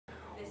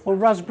Well,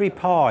 Raspberry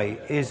Pi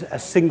is a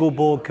single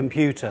board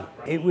computer.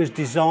 It was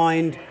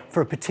designed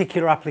for a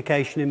particular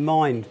application in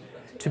mind,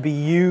 to be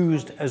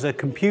used as a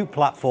compute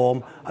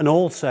platform and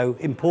also,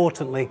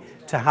 importantly,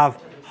 to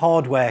have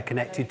hardware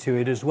connected to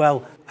it as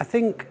well. I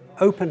think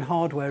open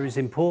hardware is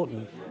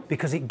important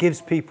because it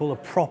gives people a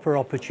proper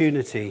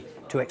opportunity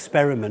to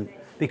experiment,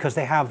 because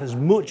they have as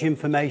much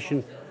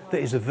information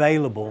that is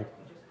available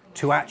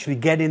to actually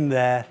get in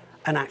there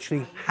and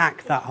actually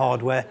hack that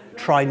hardware,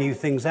 try new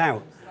things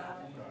out.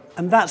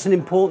 And that's an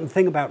important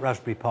thing about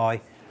Raspberry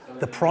Pi,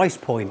 the price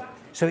point.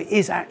 So it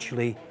is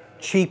actually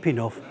cheap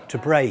enough to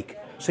break,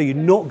 so you're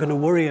not going to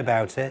worry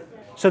about it.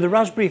 So the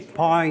Raspberry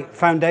Pi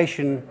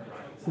Foundation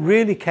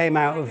really came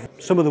out of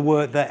some of the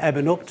work that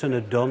Eben Upton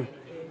had done.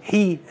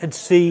 He had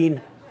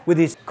seen with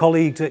his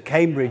colleagues at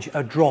Cambridge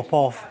a drop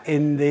off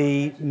in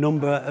the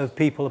number of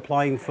people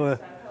applying for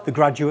the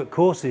graduate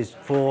courses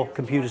for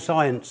computer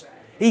science.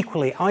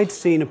 Equally, I'd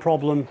seen a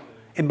problem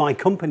in my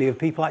company of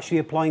people actually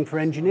applying for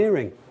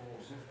engineering.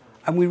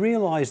 And we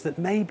realised that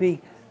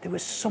maybe there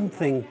was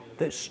something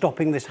that's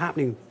stopping this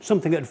happening,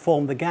 something that had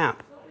formed the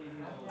gap.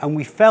 And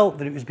we felt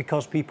that it was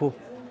because people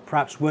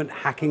perhaps weren't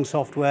hacking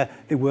software,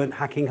 they weren't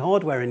hacking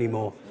hardware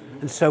anymore.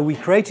 And so we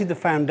created the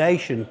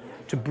foundation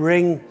to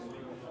bring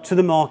to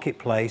the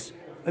marketplace,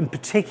 and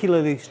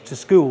particularly to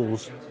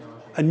schools,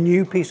 a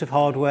new piece of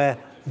hardware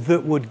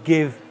that would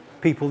give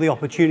people the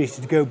opportunity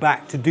to go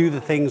back to do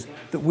the things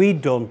that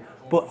we'd done,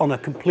 but on a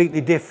completely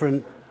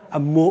different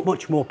and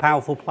much more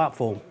powerful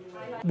platform.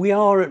 We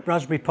are at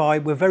Raspberry Pi,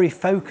 we're very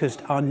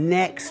focused. Our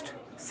next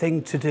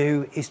thing to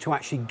do is to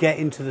actually get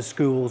into the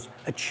schools,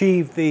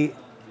 achieve the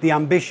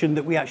ambition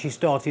that we actually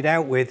started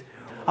out with.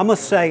 I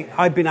must say,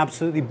 I've been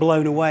absolutely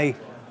blown away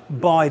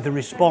by the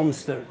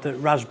response that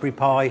Raspberry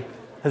Pi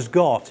has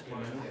got.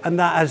 And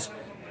that has,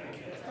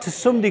 to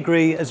some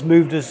degree, has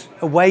moved us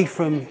away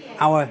from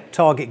our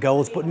target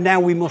goals, but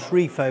now we must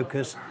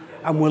refocus,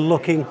 and we're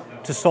looking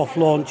to soft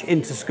launch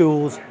into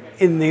schools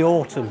in the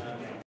autumn.